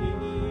and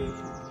King,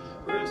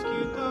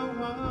 rescued the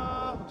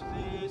world.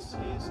 This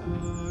is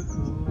our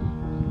God.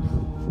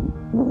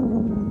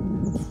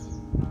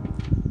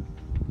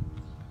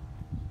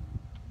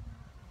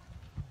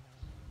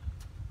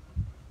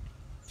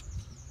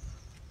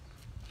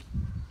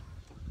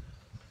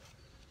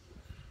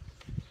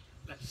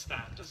 Let's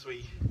stand as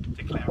we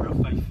declare our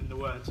faith in the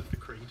words of the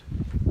Creed.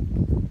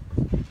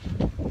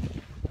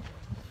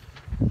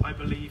 I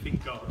believe in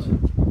God,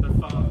 the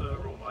Father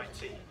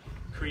Almighty,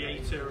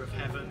 creator of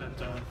heaven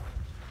and earth.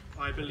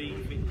 I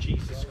believe in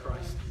Jesus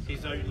Christ,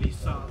 his only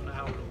Son,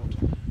 our Lord,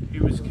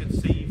 who was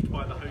conceived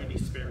by the Holy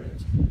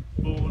Spirit,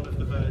 born of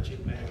the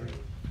Virgin Mary,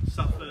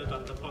 suffered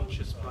under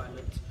Pontius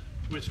Pilate,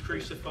 was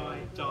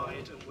crucified,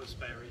 died and was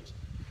buried.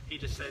 He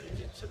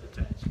descended to the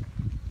dead.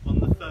 On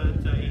the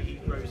third day he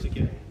rose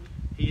again.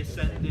 He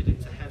ascended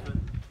into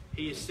heaven.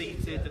 He is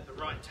seated at the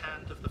right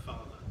hand of the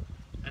Father,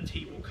 and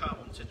he will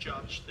come to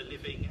judge the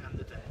living and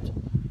the dead.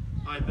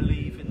 I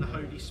believe in the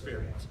Holy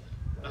Spirit,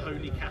 the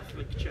Holy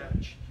Catholic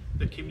Church,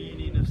 the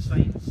communion of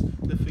saints,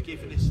 the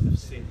forgiveness of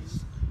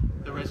sins,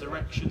 the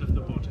resurrection of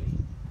the body,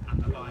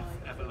 and the life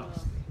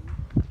everlasting.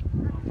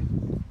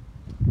 Amen.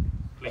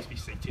 Please be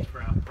seated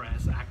for our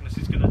prayers. Agnes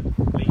is going to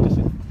lead us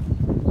in.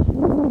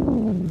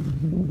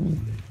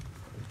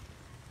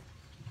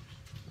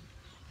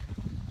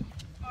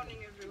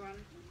 Morning, everyone.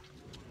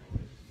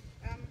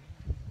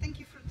 Thank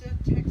you for the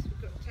text.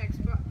 We've got text,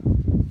 but I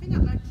think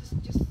I'd like to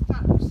just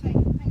start with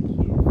saying thank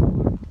you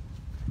for,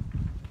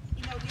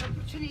 the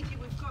opportunity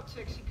we've got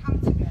to actually come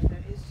together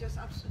is just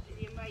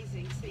absolutely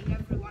amazing. Seeing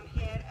everyone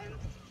here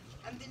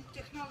and the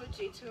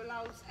technology to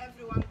allow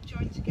everyone to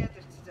join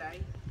together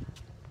today.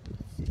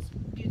 It's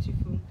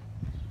beautiful.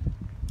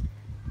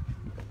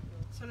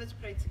 So let's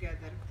pray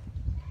together.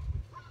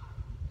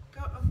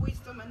 God of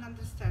wisdom and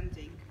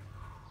understanding,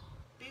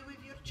 be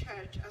with your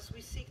church as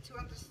we seek to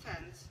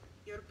understand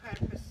your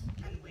purpose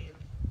and will.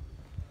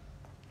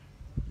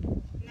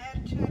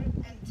 Nurture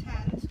and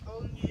tend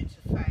all new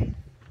to faith,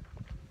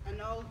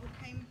 and all who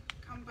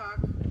come back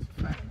to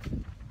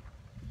faith.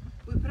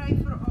 We pray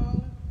for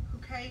all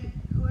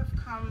who have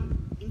come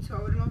into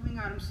our loving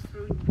arms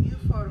through new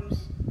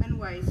forms and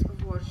ways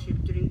of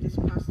worship during this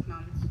past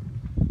month.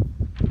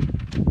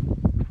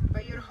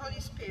 By your Holy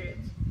Spirit,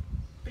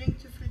 bring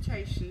to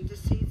fruition the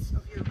seeds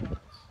of your words.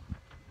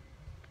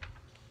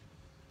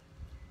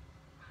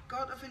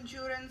 God of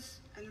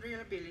endurance and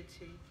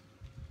reliability,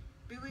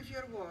 be with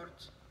your word,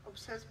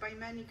 obsessed by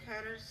many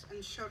cares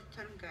and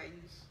short-term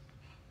gains.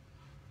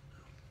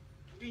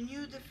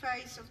 Renew the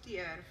face of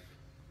the earth.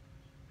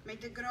 May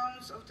the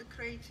groans of the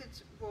created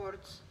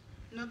world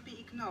not be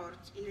ignored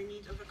in the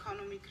need of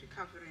economic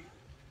recovery.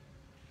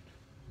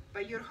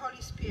 By your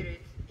Holy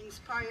Spirit,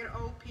 inspire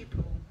all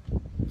people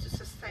to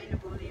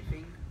sustainable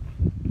living.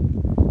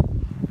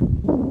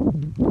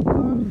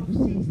 God of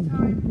seed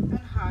time and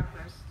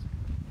harvest,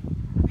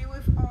 be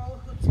with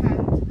all who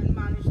tend and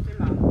manage the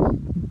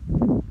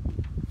land,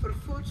 for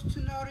food to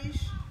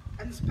nourish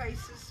and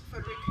spaces for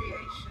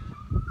recreation.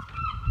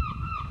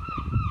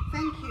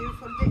 Thank you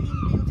for the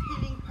inbuilt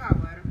healing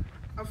power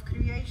of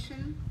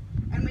creation,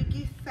 and we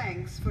give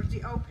thanks for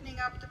the opening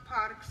up the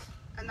parks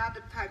and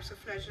other types of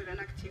leisure and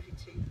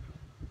activity.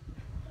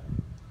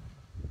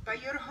 By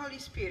your Holy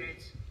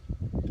Spirit,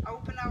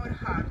 open our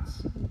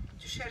hearts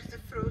to share the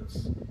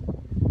fruits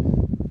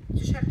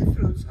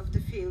of the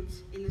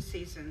fields in the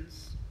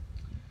seasons.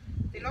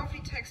 The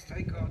lovely text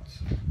I got.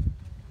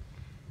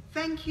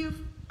 Thank you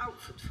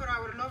for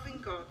our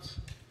loving God,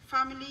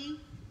 family,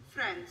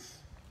 friends,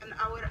 and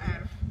our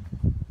earth,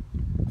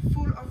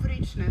 full of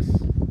richness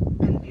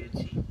and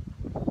beauty.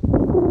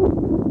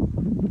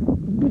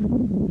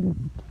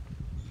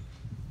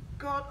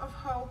 God of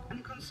hope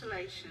and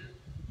consolation,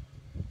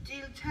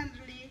 deal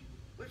tenderly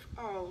with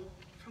all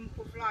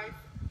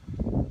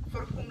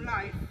for whom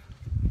life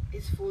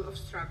is full of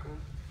struggle.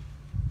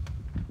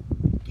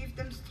 Give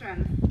them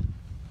strength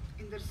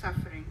in their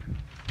suffering.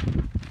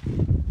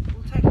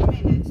 We'll take a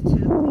minute to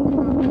think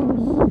about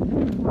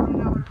those who are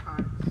in our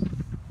hearts.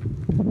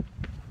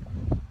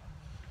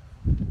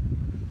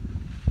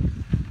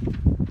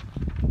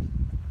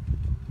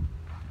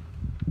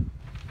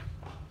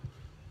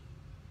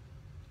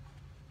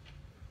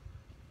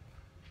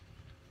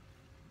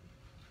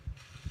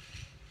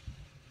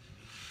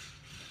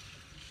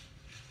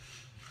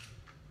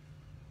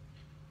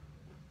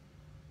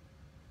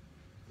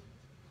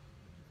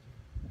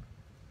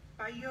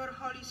 By your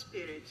Holy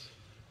Spirit,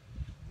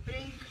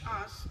 bring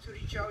us to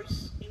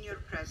rejoice in your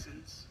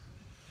presence.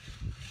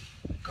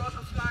 God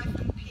of life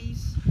and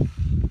peace,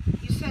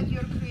 you set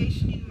your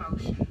creation in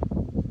motion.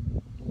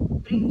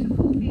 Bring to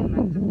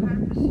fulfillment the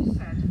purpose you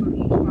set for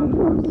each one of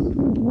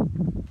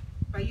us.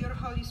 By your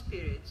Holy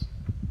Spirit,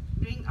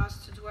 bring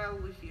us to dwell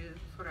with you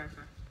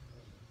forever.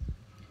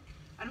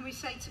 And we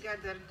say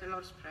together the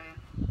Lord's Prayer.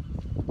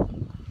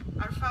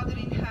 Our Father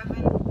in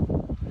heaven,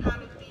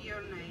 hallowed be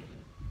your name.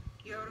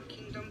 Your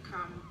kingdom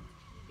come,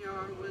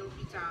 your will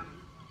be done,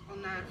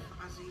 on earth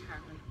as in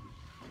heaven.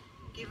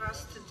 Give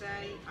us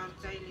today our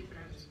daily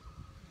bread.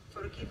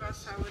 Forgive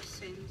us our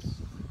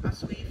sins,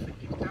 as we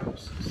forgive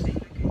those who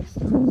sin against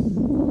us.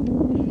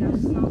 Lead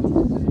us not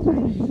into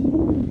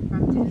temptation,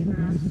 but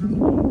deliver us from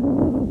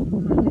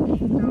evil. For the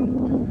kingdom,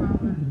 the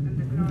power, and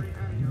the glory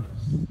are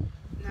yours,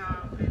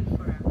 now and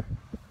forever.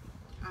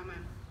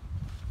 Amen.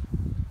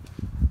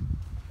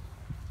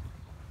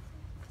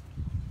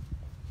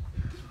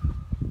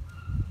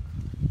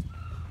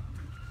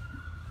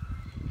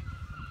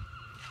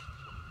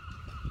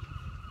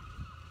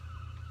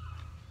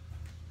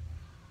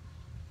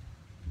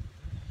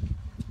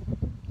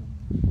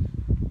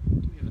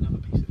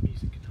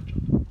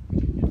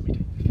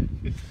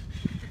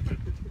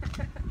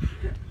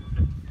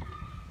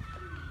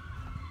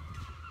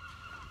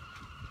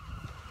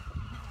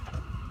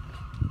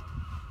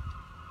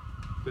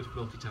 Good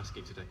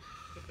multitasking today.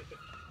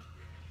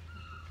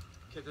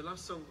 Okay, the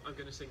last song I'm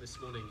going to sing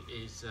this morning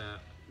is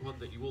one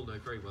that you all know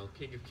very well,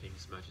 King of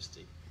Kings,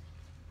 Majesty.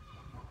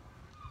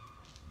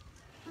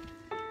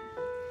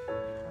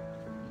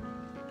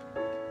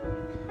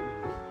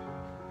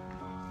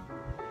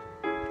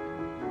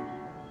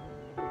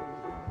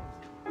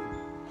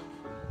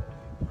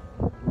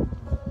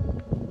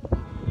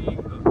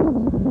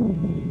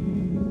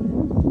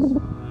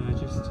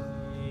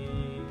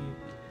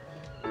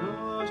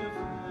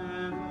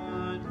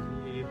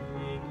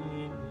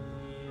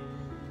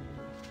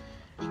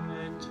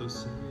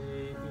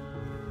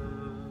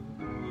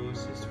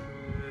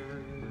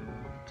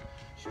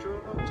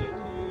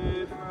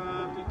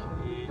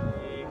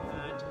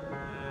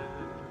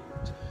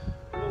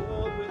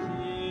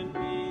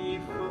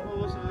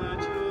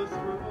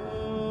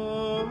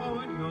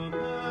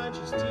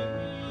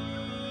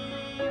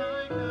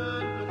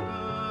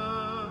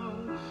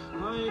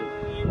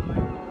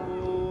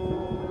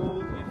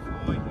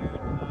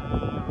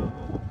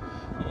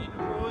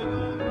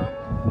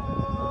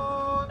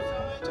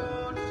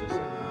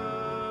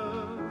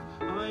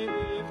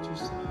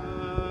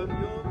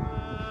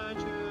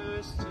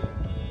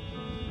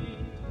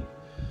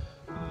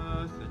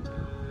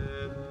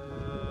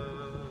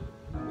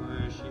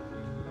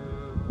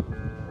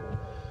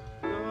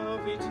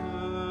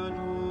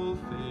 Eternal,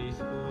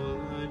 faithful,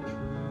 and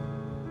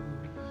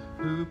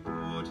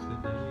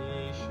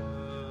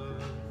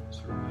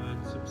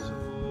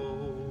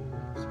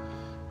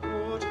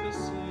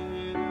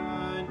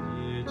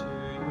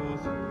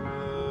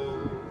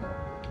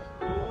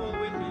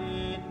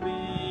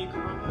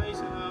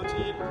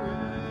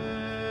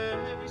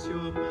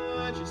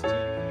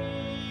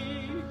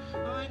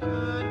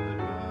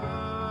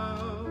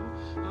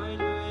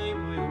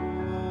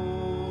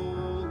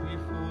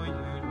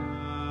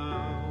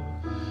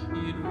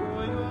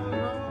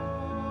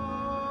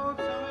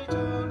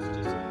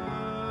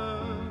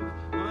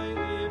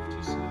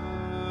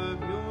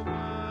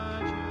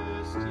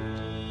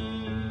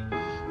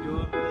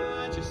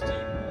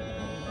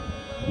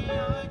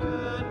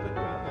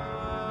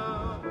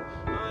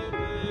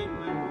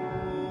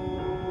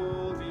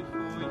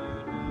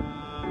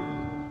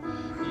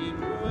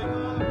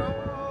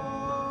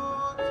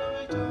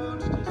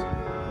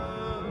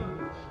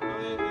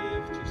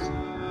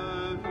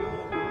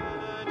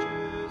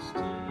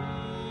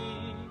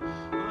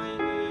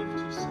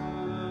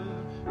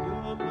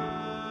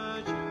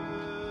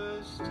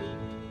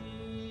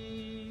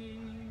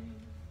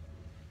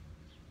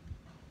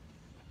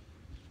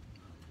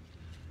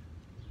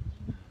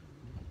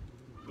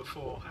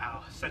for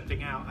our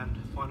sending out and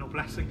final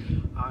blessing.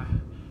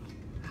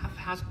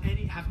 Have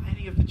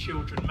any of the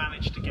children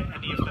managed to get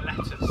any of the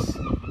letters?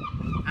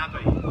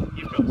 Abby,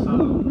 you've got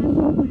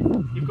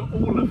some. You've got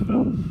all of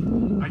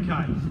them.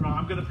 Okay, right.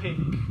 I'm going to pick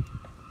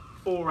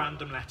 4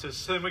 random letters.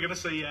 So then we're going to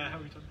see how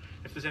we done.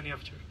 If there's any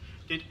other children.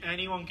 Did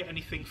anyone get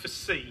anything for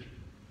C?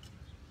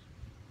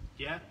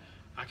 Yeah.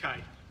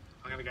 Okay.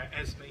 I'm going to go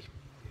Esme.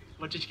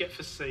 What did you get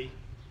for C?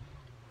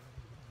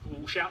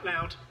 All shout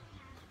loud.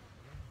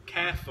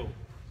 Careful.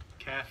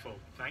 Careful.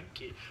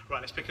 Thank you. Right.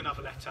 Let's pick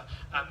another letter.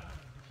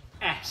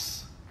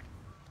 S.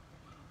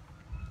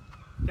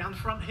 Down the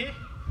front here.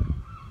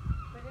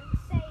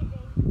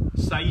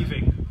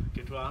 Saving.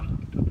 Good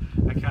one.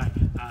 Okay.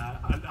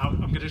 I'm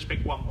going to just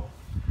pick one more.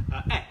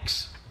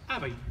 X.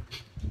 Abby.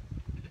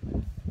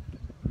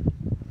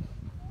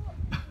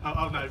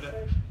 Oh no.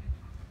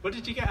 What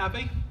did you get,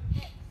 Abby?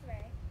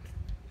 X-ray.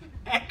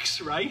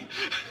 X-ray?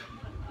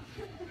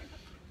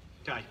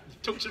 Okay.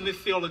 Talk to the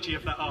theology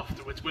of that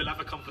afterwards. We'll have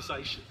a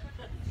conversation.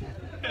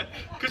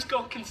 Because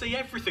God can see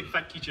everything.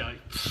 Thank you, Joe.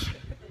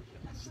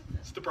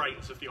 It's the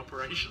brains of the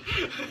operation.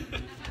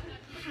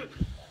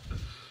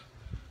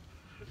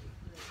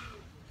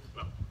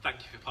 Well, thank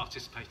you for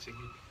participating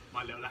in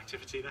my little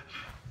activity there.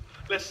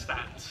 Let's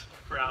stand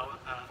for our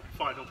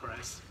final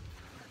prayers.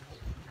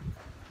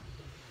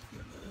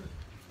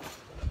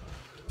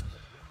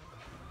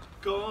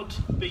 God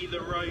be the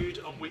road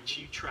on which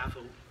you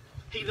travel,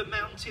 He the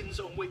mountains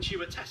on which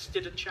you are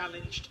tested and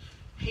challenged,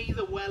 He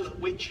the well at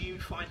which you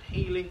find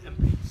healing and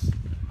peace.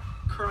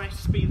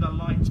 Christ be the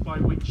light by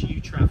which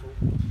you travel,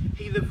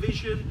 He the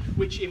vision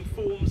which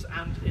informs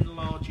and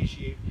enlarges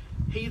you,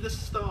 He the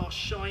star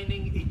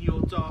shining in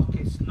your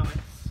darkest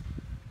nights.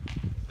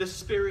 The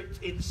Spirit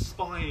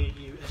inspire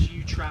you as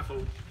you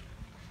travel,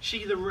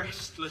 she the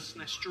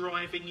restlessness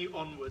driving you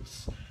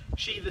onwards,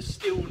 she the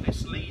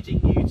stillness leading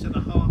you to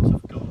the heart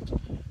of God.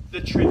 The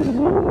Trinity,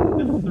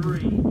 the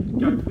three,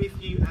 go with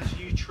you as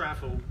you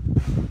travel,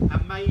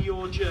 and may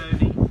your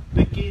journey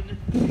begin,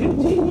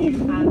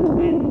 continue and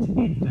end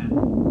in them.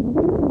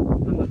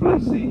 And the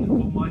blessing of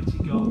Almighty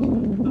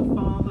God, the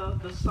Father,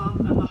 the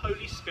Son and the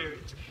Holy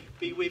Spirit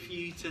be with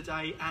you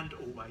today and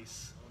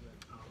always.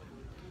 Amen.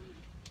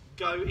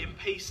 Go in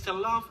peace to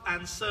love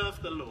and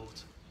serve the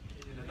Lord.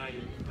 In the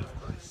name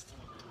of Christ.